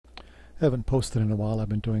I haven't posted in a while. I've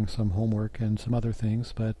been doing some homework and some other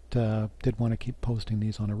things, but did want to keep posting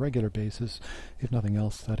these on a regular basis. If nothing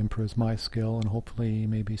else, that improves my skill, and hopefully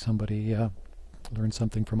maybe somebody learns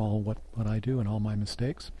something from all what I do and all my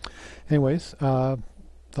mistakes. Anyways, thought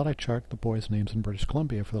I'd chart the boys' names in British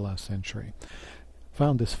Columbia for the last century.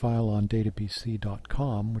 Found this file on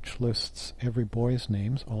DataBC.com, which lists every boy's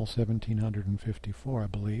names, all 1,754, I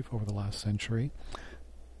believe, over the last century.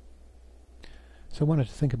 So I wanted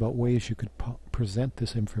to think about ways you could present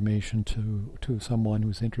this information to someone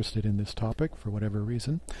who's interested in this topic for whatever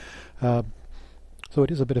reason. So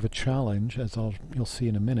it is a bit of a challenge, as you'll see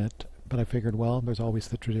in a minute, but I figured, well, there's always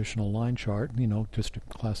the traditional line chart, just a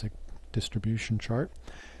classic distribution chart.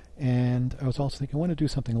 And I was also thinking I want to do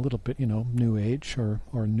something a little bit, new age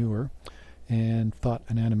or newer, and thought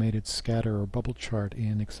an animated scatter or bubble chart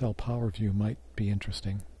in Excel Powerview might be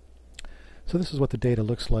interesting. So this is what the data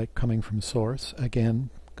looks like coming from source. Again,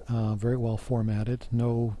 very well formatted,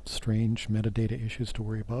 no strange metadata issues to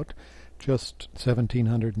worry about, just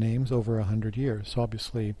 1,700 names over 100 years. So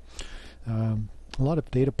obviously a lot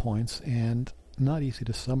of data points and not easy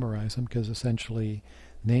to summarize them because essentially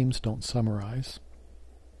names don't summarize.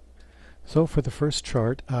 So for the first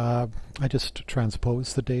chart, I just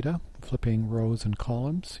transposed the data, flipping rows and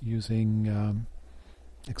columns using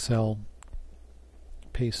Excel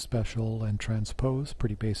paste special and transpose.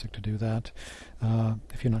 Pretty basic to do that.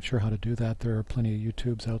 If you're not sure how to do that, there are plenty of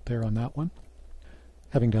YouTubes out there on that one.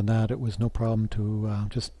 Having done that, it was no problem to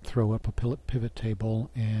just throw up a pivot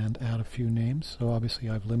table and add a few names. So obviously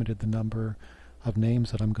I've limited the number of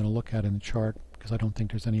names that I'm going to look at in the chart because I don't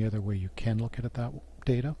think there's any other way you can look at that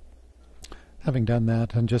data. Having done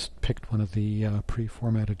that, and just picked one of the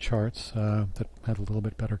pre-formatted charts that had a little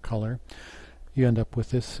bit better color, you end up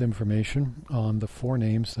with this information on the four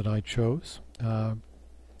names that I chose,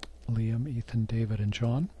 Liam, Ethan, David, and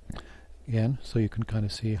John. Again, so you can kind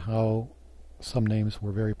of see how some names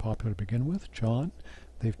were very popular to begin with. John,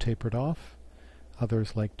 they've tapered off.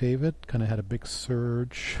 Others, like David, kind of had a big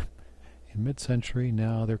surge in mid-century.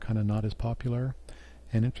 Now they're kind of not as popular.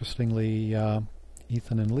 And interestingly,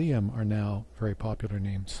 Ethan and Liam are now very popular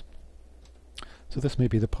names. So this may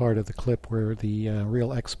be the part of the clip where the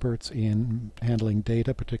real experts in handling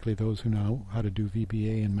data, particularly those who know how to do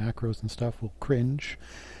VBA and macros and stuff, will cringe,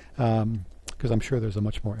 because I'm sure there's a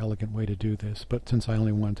much more elegant way to do this. But since I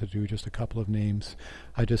only wanted to do just a couple of names,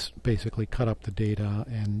 I just basically cut up the data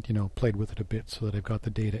and played with it a bit so that I've got the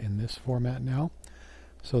data in this format now,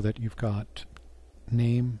 so that you've got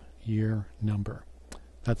name, year, number.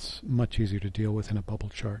 That's much easier to deal with in a bubble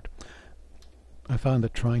chart. I found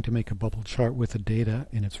that trying to make a bubble chart with the data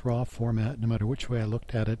in its raw format, no matter which way I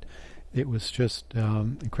looked at it, it was just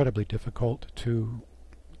incredibly difficult to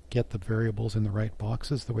get the variables in the right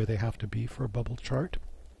boxes the way they have to be for a bubble chart.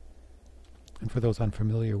 And for those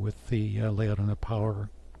unfamiliar with the layout on a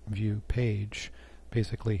Powerview page,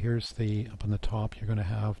 basically here's up on the top you're going to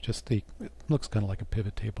have just it looks kind of like a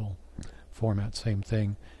pivot table format, same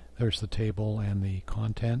thing. There's the table and the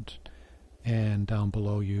content, and down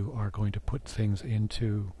below you are going to put things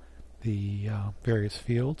into the various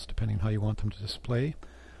fields depending on how you want them to display.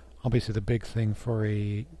 Obviously the big thing for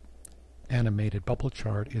a animated bubble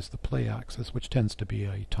chart is the play axis, which tends to be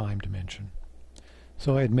a time dimension.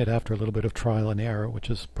 So I admit, after a little bit of trial and error, which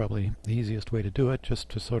is probably the easiest way to do it, just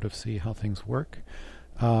to sort of see how things work,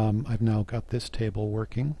 I've now got this table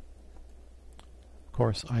working. Of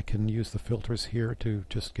course I can use the filters here to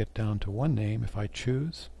just get down to one name if I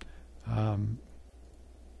choose, and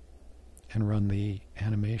run the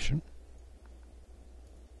animation.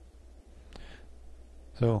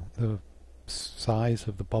 So the size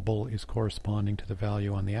of the bubble is corresponding to the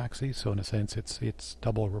value on the axis, so in a sense it's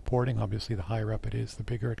double reporting. Obviously the higher up it is, the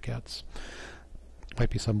bigger it gets. Might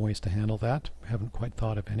be some ways to handle that. I haven't quite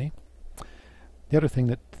thought of any. The other thing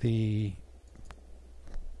that the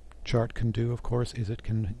chart can do, of course, is it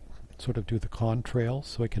can sort of do the contrails,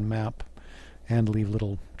 so it can map and leave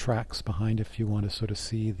little tracks behind if you want to sort of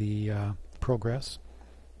see the progress.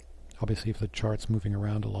 Obviously if the chart's moving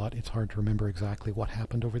around a lot, it's hard to remember exactly what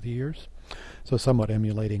happened over the years. So somewhat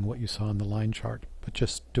emulating what you saw in the line chart, but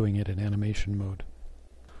just doing it in animation mode.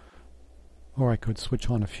 Or I could switch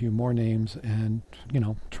on a few more names and,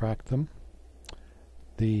 track them.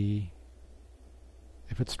 If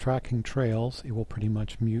it's tracking trails, it will pretty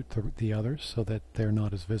much mute the others so that they're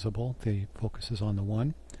not as visible. The focus is on the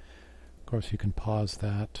one. Of course, you can pause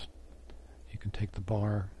that. You can take the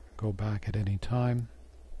bar, go back at any time,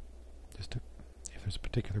 just if there's a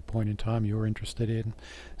particular point in time you're interested in.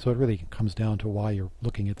 So it really comes down to why you're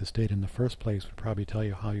looking at this data in the first place. Would probably tell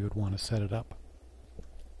you how you would want to set it up.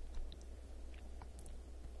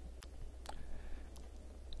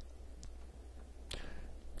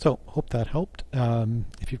 So hope that helped.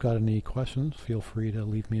 If you've got any questions, feel free to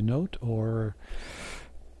leave me a note, or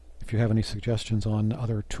if you have any suggestions on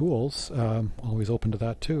other tools, always open to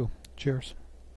that too. Cheers.